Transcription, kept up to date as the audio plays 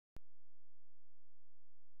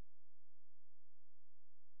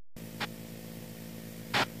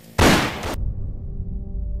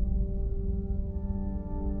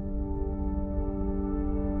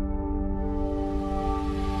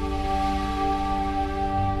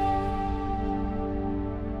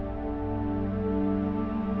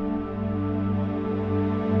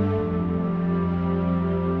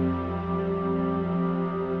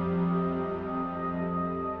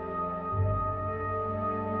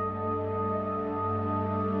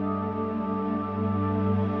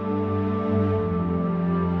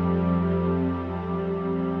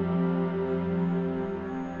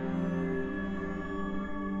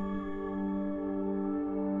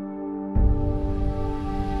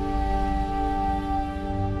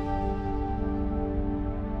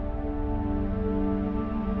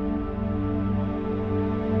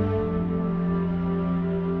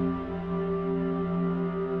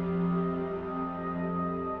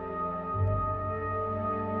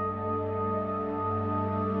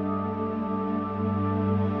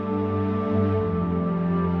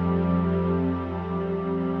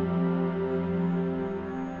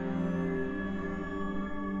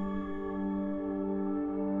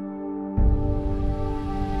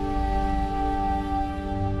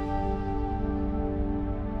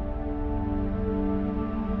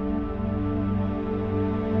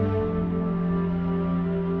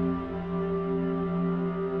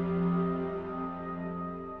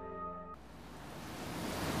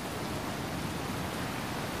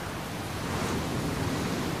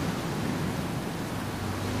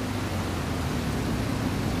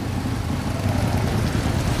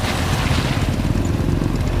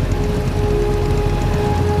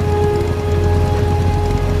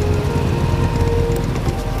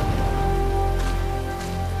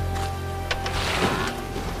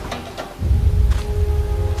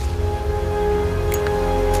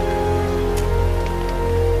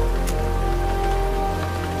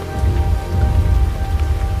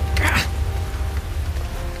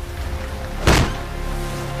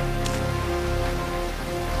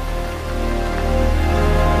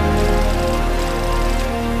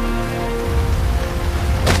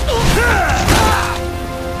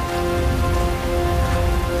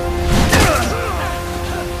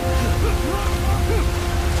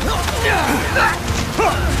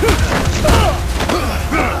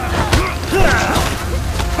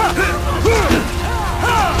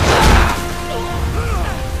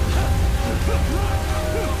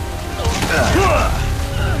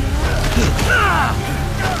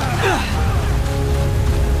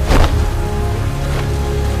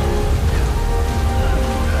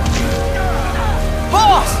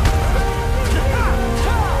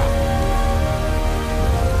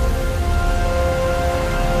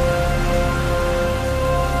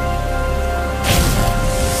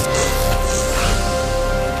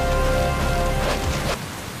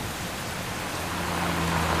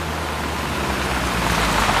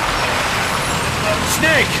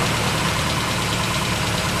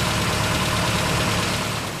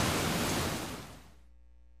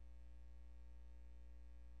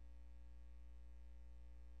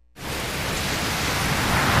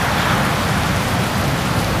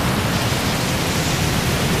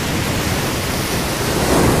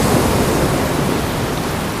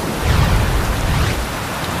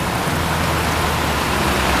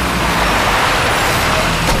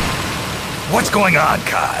What's going on,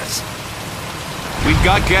 Kaz? We've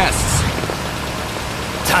got guests.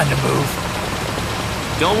 Time to move.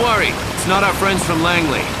 Don't worry, it's not our friends from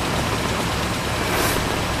Langley.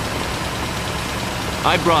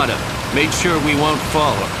 I brought him. Made sure we won't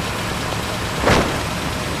fall.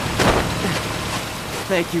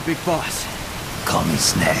 Thank you, Big Boss. Call me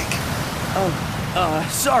Snake.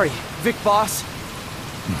 Sorry, Vic Boss.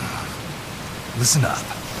 Listen up.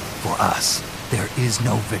 For us, there is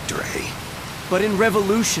no victory. But in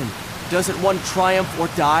Revolution, doesn't one triumph or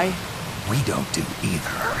die? We don't do either.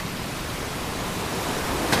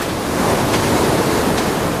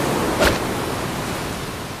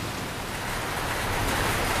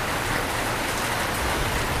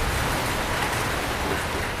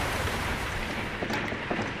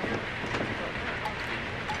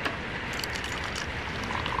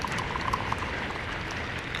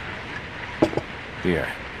 Here.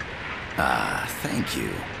 Thank you.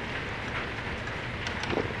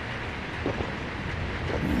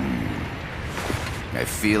 I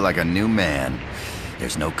feel like a new man.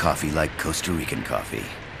 There's no coffee like Costa Rican coffee.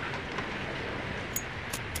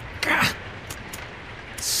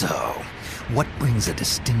 So, what brings a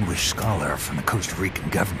distinguished scholar from the Costa Rican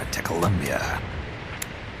government to Colombia?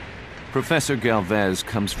 Professor Galvez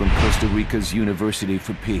comes from Costa Rica's University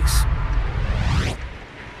for Peace.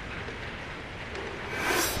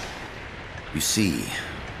 You see,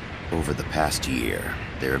 over the past year,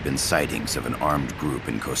 there have been sightings of an armed group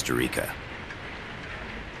in Costa Rica.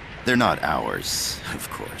 They're not ours, of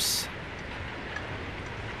course.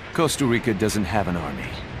 Costa Rica doesn't have an army.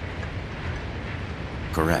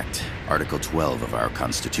 Correct. Article 12 of our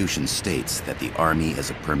Constitution states that the Army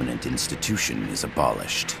as a permanent institution is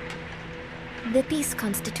abolished. The Peace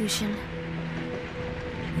Constitution.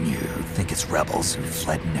 You think it's rebels who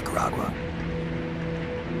fled Nicaragua?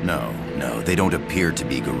 No, they don't appear to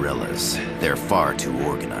be guerrillas. They're far too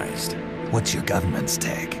organized. What's your government's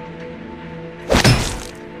take?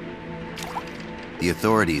 The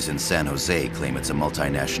authorities in San Jose claim it's a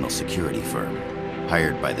multinational security firm,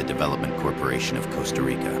 hired by the Development Corporation of Costa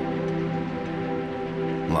Rica.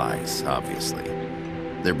 Lies, obviously.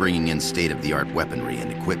 They're bringing in state-of-the-art weaponry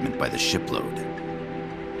and equipment by the shipload.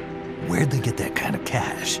 Where'd they get that kind of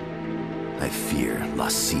cash? I fear La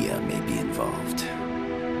CIA may be involved.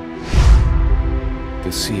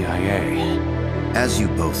 The CIA. As you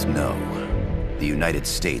both know, the United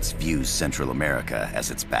States views Central America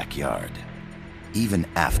as its backyard. Even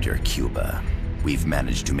after Cuba, we've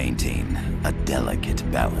managed to maintain a delicate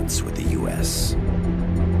balance with the US.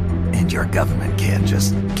 And your government can't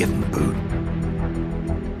just give them the boot?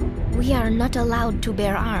 We are not allowed to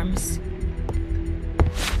bear arms.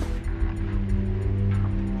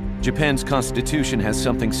 Japan's constitution has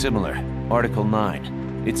something similar. Article 9.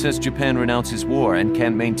 It says Japan renounces war and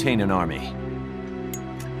can't maintain an army.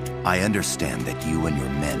 I understand that you and your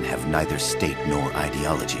men have neither state nor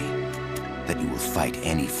ideology. That you will fight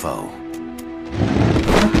any foe.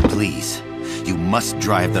 Please, you must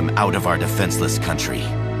drive them out of our defenseless country.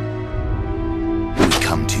 We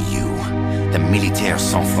come to you, the Militaires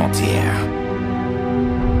Sans Frontières.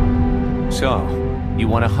 So, you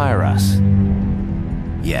want to hire us?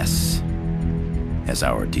 Yes, as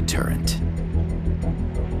our deterrent.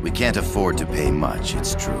 We can't afford to pay much,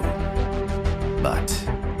 it's true. But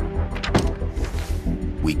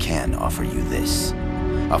we can offer you this.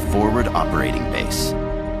 A forward operating base.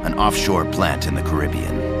 An offshore plant in the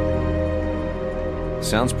Caribbean.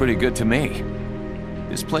 Sounds pretty good to me.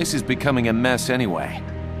 This place is becoming a mess anyway.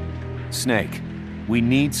 Snake, we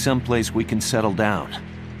need someplace we can settle down.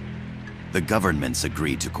 The government's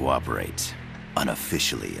agreed to cooperate.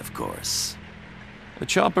 Unofficially, of course. A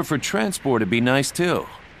chopper for transport would be nice too.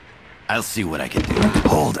 I'll see what I can do.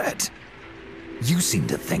 Hold it. You seem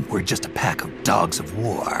to think we're just a pack of dogs of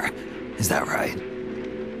war. Is that right?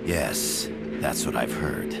 Yes, that's what I've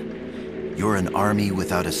heard. You're an army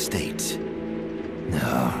without a state.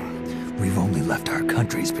 No, we've only left our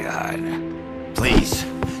countries behind. Please,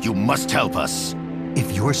 you must help us.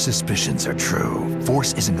 If your suspicions are true,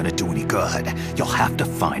 force isn't gonna do any good. You'll have to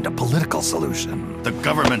find a political solution. The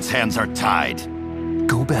government's hands are tied.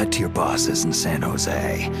 Go back to your bosses in San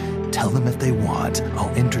Jose. Tell them if they want,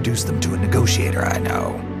 I'll introduce them to a negotiator I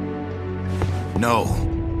know. No.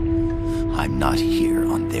 I'm not here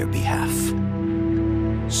on their behalf.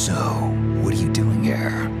 So, what are you doing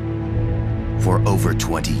here? For over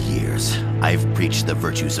 20 years, I've preached the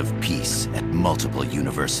virtues of peace at multiple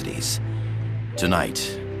universities.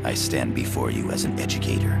 Tonight, I stand before you as an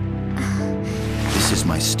educator. This is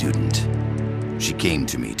my student. She came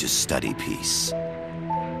to me to study peace.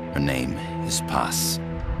 Her name is Paz.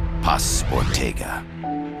 Paz Ortega.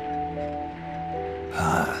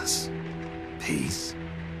 Paz. Peace.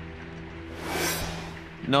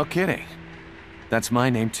 No kidding. That's my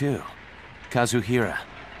name too. Kazuhira.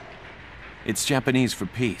 It's Japanese for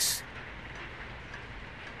peace.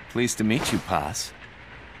 Pleased to meet you, Paz.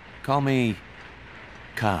 Call me...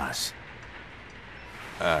 Kaz.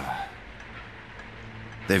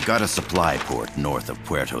 They've got a supply port north of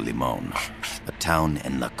Puerto Limon, a town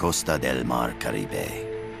in la Costa del Mar Caribe.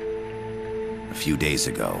 A few days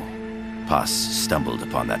ago, Paz stumbled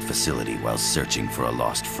upon that facility while searching for a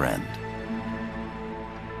lost friend.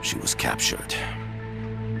 She was captured.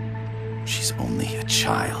 She's only a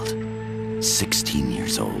child, 16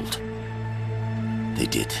 years old. They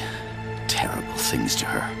did terrible things to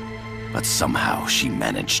her, but somehow she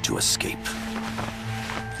managed to escape.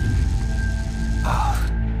 Oh,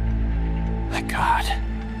 my God.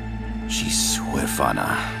 She's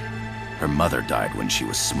huérfana. Her mother died when she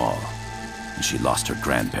was small, and she lost her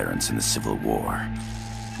grandparents in the Civil War.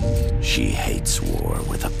 She hates war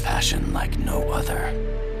with a passion like no other.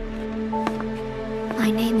 My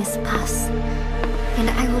name is Paz, and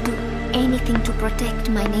I will do anything to protect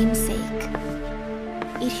my namesake.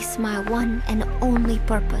 It is my one and only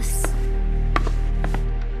purpose.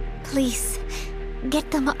 Please, get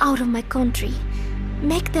them out of my country.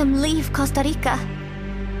 Make them leave Costa Rica.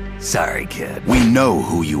 Sorry, kid. We know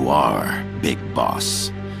who you are, Big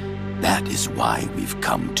Boss. That is why we've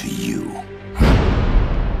come to you.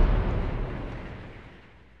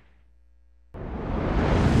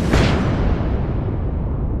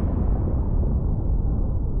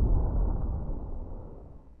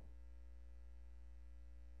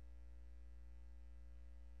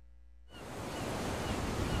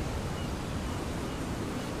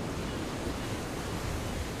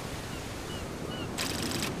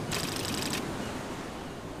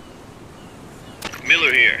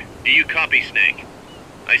 Miller here. Do you copy, Snake?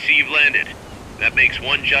 I see you've landed. That makes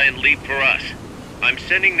one giant leap for us. I'm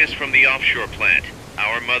sending this from the offshore plant,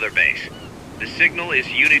 our mother base. The signal is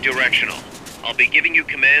unidirectional. I'll be giving you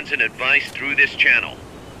commands and advice through this channel.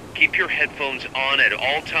 Keep your headphones on at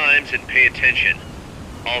all times and pay attention.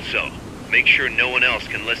 Also, make sure no one else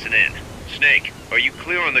can listen in. Snake, are you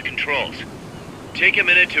clear on the controls? Take a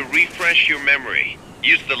minute to refresh your memory.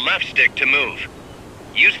 Use the left stick to move.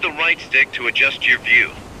 Use the right stick to adjust your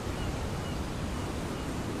view.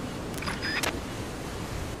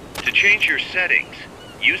 To change your settings,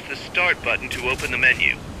 use the Start button to open the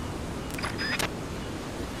menu.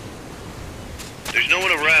 There's no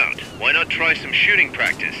one around. Why not try some shooting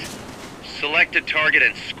practice? Select a target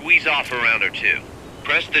and squeeze off a round or two.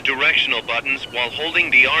 Press the directional buttons while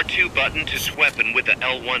holding the R2 button to sweep with the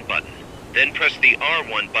L1 button. Then press the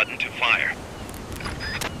R1 button to fire.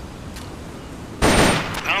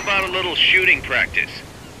 How about a little shooting practice?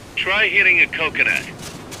 Try hitting a coconut.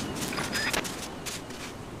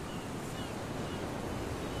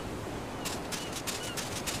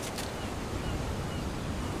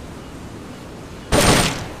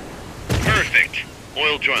 Perfect.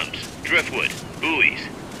 Oil drums, driftwood, buoys.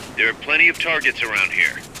 There are plenty of targets around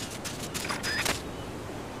here.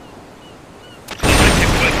 Select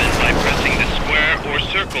equipment by pressing the square or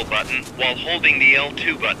circle button while holding the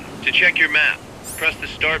L2 button. To check your map, press the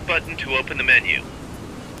Start button to open the menu.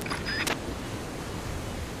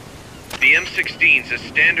 The M16 is a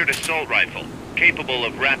standard assault rifle, capable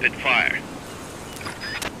of rapid fire.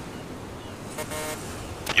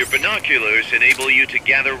 Your binoculars enable you to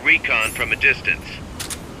gather recon from a distance.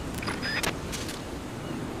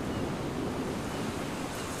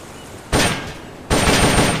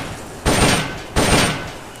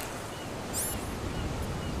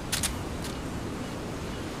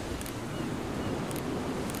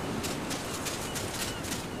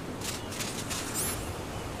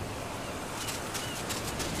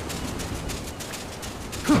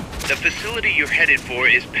 The facility you're headed for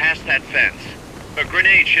is past that fence. A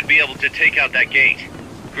grenade should be able to take out that gate.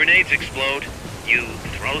 Grenades explode. You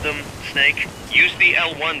throw them, Snake? Use the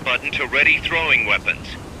L1 button to ready throwing weapons.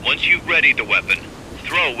 Once you've readied the weapon,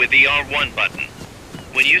 throw with the R1 button.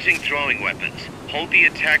 When using throwing weapons, hold the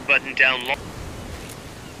attack button down low.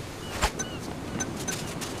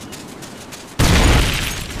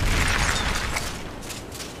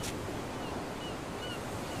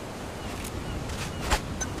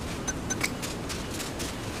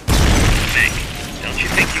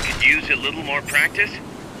 A little more practice?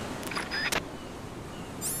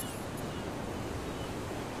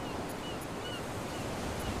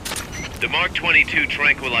 The Mark 22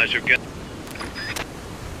 tranquilizer gun.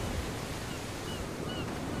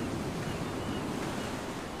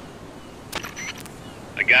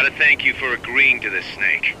 I gotta thank you for agreeing to this,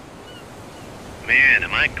 Snake. Man,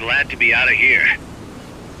 am I glad to be out of here.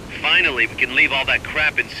 Finally, we can leave all that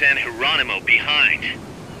crap in San Geronimo behind.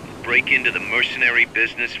 Break into the mercenary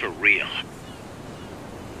business for real.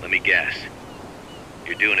 Let me guess.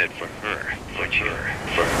 You're doing it for her, aren't you?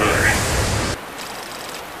 For her.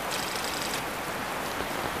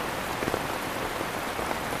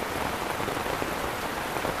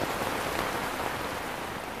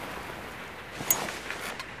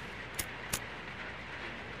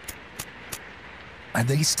 Are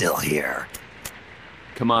they still here?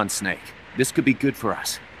 Come on, Snake. This could be good for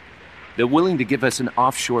us. They're willing to give us an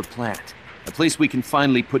offshore plant. A place we can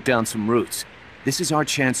finally put down some roots. This is our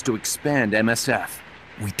chance to expand MSF.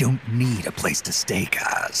 We don't need a place to stay,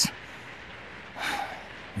 Kaz.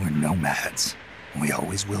 We're nomads. We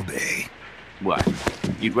always will be. What?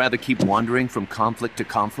 You'd rather keep wandering from conflict to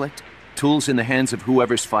conflict? Tools in the hands of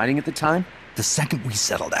whoever's fighting at the time? The second we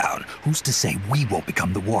settle down, who's to say we won't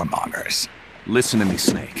become the warmongers? Listen to me,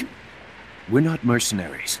 Snake. We're not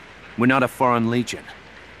mercenaries. We're not a foreign legion.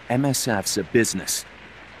 MSF's a business.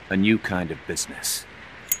 A new kind of business.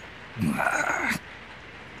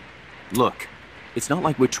 Look, it's not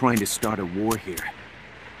like we're trying to start a war here.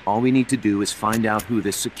 All we need to do is find out who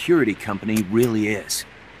this security company really is.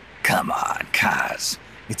 Come on, Kaz.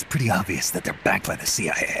 It's pretty obvious that they're backed by the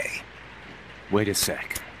CIA. Wait a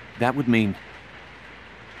sec. That would mean...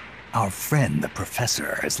 Our friend, the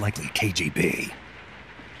Professor, is likely KGB.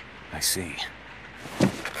 I see.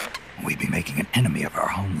 We'd be making an enemy of our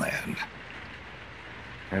homeland.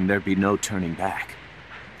 And there'd be no turning back.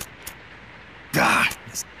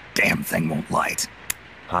 This damn thing won't light.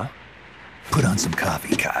 Huh? Put on some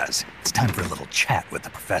coffee, Kaz. It's time for a little chat with the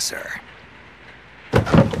Professor.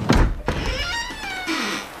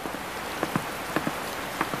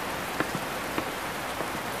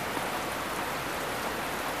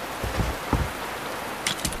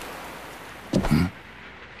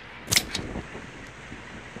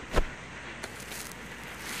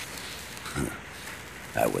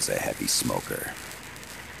 I was a heavy smoker.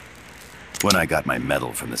 When I got my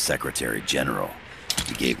medal from the Secretary General,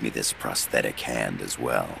 he gave me this prosthetic hand as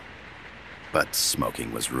well. But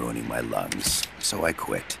smoking was ruining my lungs, so I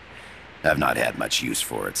quit. I've not had much use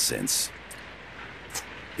for it since.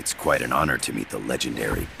 It's quite an honor to meet the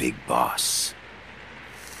legendary Big Boss.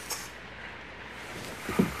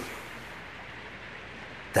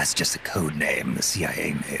 That's just a code name the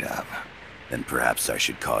CIA made up. Then perhaps I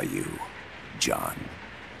should call you John.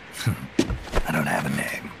 I don't have a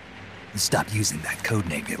name. You stopped using that code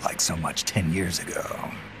name you liked so much 10 years ago.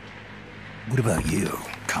 What about you,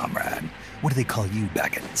 comrade? What do they call you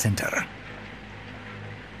back at Center?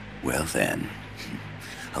 Well then,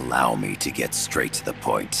 allow me to get straight to the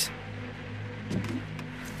point.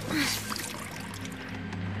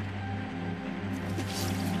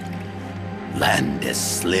 Land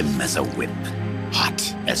as slim as a whip,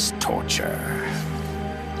 hot as torture.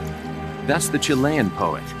 That's the Chilean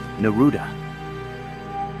poet, Neruda.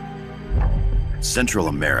 Central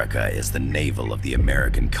America is the navel of the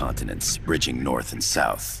American continents, bridging north and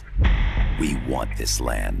south. We want this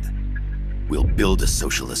land. We'll build a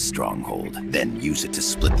socialist stronghold, then use it to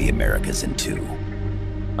split the Americas in two.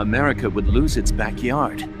 America would lose its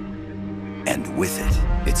backyard. And with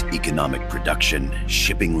it, its economic production,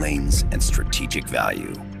 shipping lanes, and strategic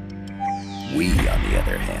value. We, on the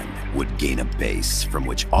other hand, would gain a base from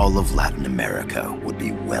which all of Latin America would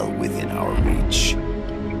be well within our reach.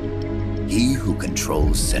 He who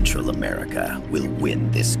controls Central America will win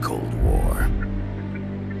this Cold War.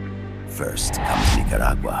 First comes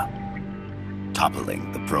Nicaragua,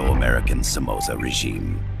 toppling the pro-American Somoza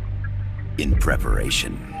regime. In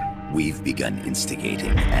preparation, we've begun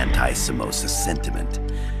instigating anti-Somoza sentiment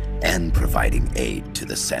and providing aid to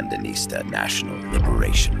the Sandinista National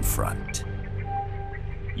Liberation Front.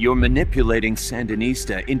 You're manipulating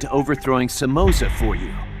Sandinista into overthrowing Somoza for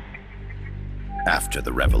you. After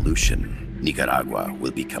the revolution, Nicaragua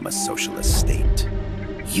will become a socialist state.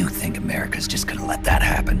 You think America's just gonna let that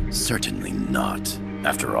happen? Certainly not.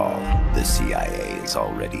 After all, the CIA is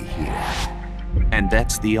already here. And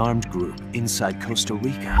that's the armed group inside Costa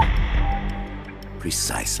Rica.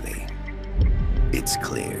 Precisely. It's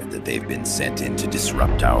clear that they've been sent in to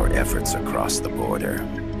disrupt our efforts across the border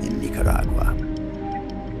in Nicaragua.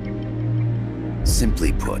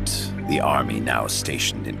 Simply put, the army now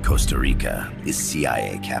stationed in Costa Rica is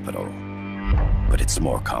CIA capital. But it's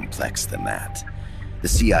more complex than that. The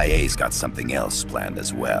CIA's got something else planned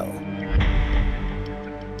as well.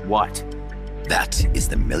 What? That is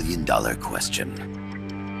the million-dollar question.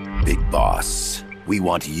 Big Boss, we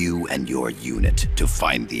want you and your unit to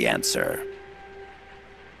find the answer.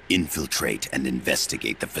 Infiltrate and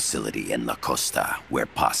investigate the facility in La Costa where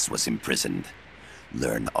Paz was imprisoned.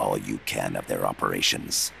 Learn all you can of their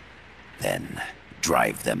operations. Then,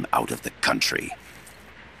 drive them out of the country.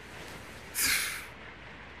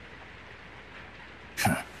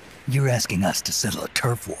 You're asking us to settle a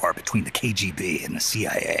turf war between the KGB and the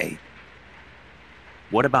CIA?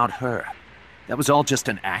 What about her? That was all just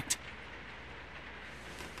an act?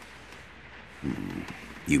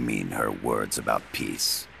 You mean her words about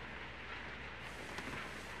peace?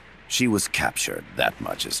 She was captured, that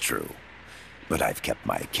much is true. But I've kept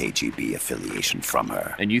my KGB affiliation from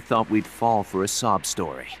her. And you thought we'd fall for a sob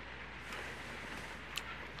story?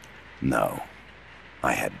 No.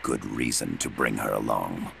 I had good reason to bring her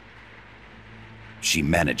along. She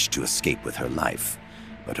managed to escape with her life,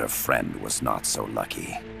 but her friend was not so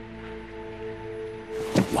lucky.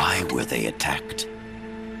 Why were they attacked?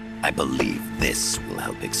 I believe this will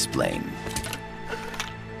help explain.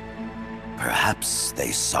 Perhaps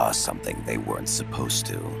they saw something they weren't supposed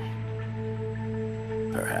to.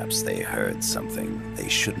 Perhaps they heard something they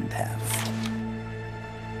shouldn't have.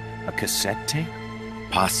 A cassette tape?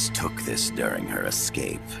 Paz took this during her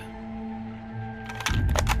escape.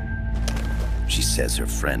 She says her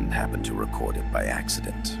friend happened to record it by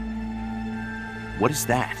accident. What is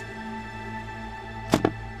that?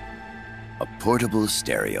 A portable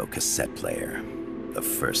stereo cassette player. The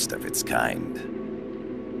first of its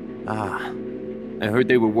kind. Ah. I heard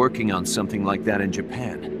they were working on something like that in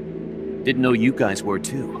Japan. Didn't know you guys were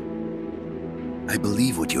too. I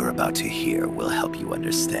believe what you're about to hear will help you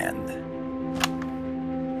understand.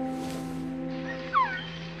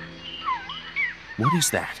 What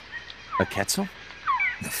is that? A Quetzal?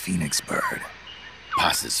 The phoenix bird.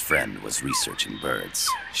 Paz's friend was researching birds.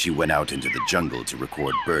 She went out into the jungle to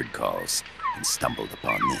record bird calls and stumbled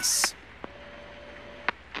upon this.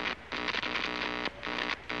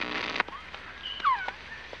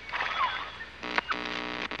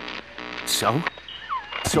 So?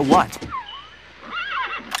 So what?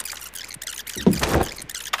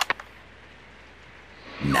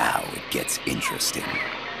 Now it gets interesting.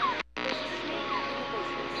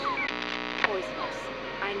 Poisonous.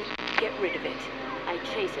 I need to get rid of it. I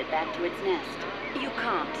chase it back to its nest. You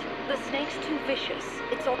can't. The snake's too vicious.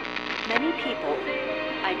 It's all many people.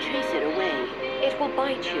 I chase it away. It will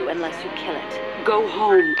bite you unless you kill it. Go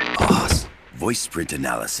home. Paz. Voice print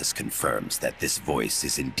analysis confirms that this voice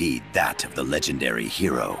is indeed that of the legendary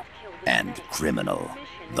hero and criminal,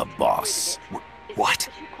 the boss. What?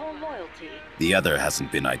 The other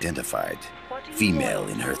hasn't been identified. Female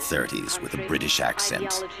in her 30s with a British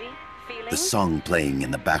accent. The song playing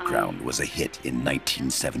in the background was a hit in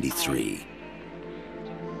 1973.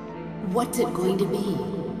 What's it going to be?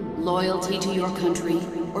 Loyalty to your country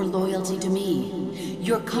or loyalty to me?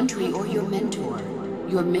 Your country or your mentor?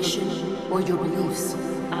 Your mission or your beliefs?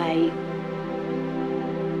 I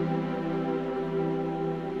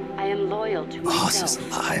am loyal to Paz is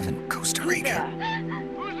myself. alive in Costa Rica.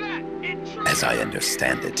 As I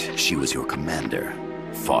understand it, she was your commander,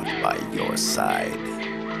 fought by your side.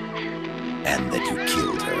 And that you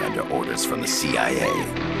killed her under orders from the CIA,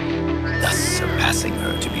 thus surpassing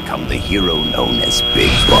her to become the hero known as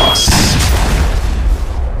Big Boss.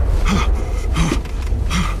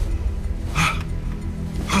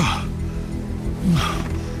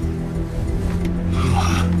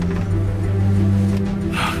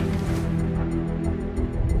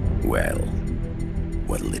 Well,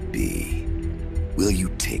 what'll it be? Will you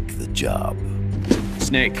take the job?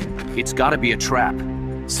 Snake, it's gotta be a trap.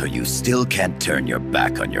 So you still can't turn your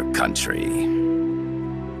back on your country?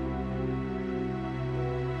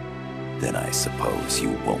 Then I suppose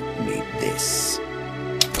you won't need this.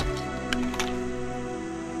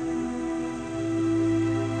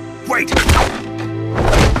 Wait!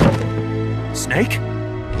 Snake?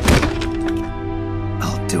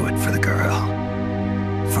 I'll do it for the girl.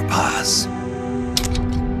 For Paz.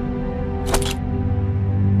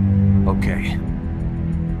 Okay.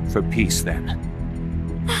 For peace, then.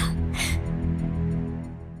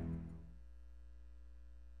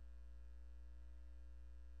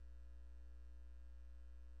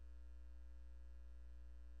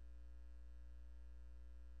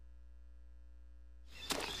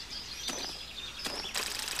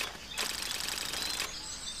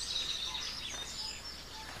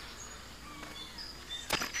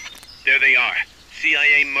 There they are.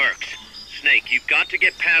 CIA mercs. Snake, you've got to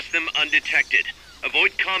get past them undetected.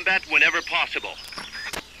 Avoid combat whenever possible.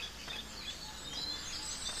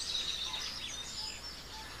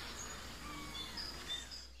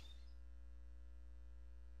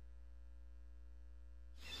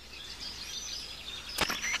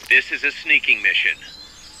 This is a sneaking mission.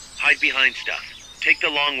 Hide behind stuff. Take the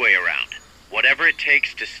long way around. Whatever it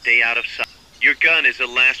takes to stay out of sight. Your gun is a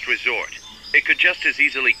last resort. It could just as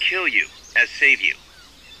easily kill you as save you.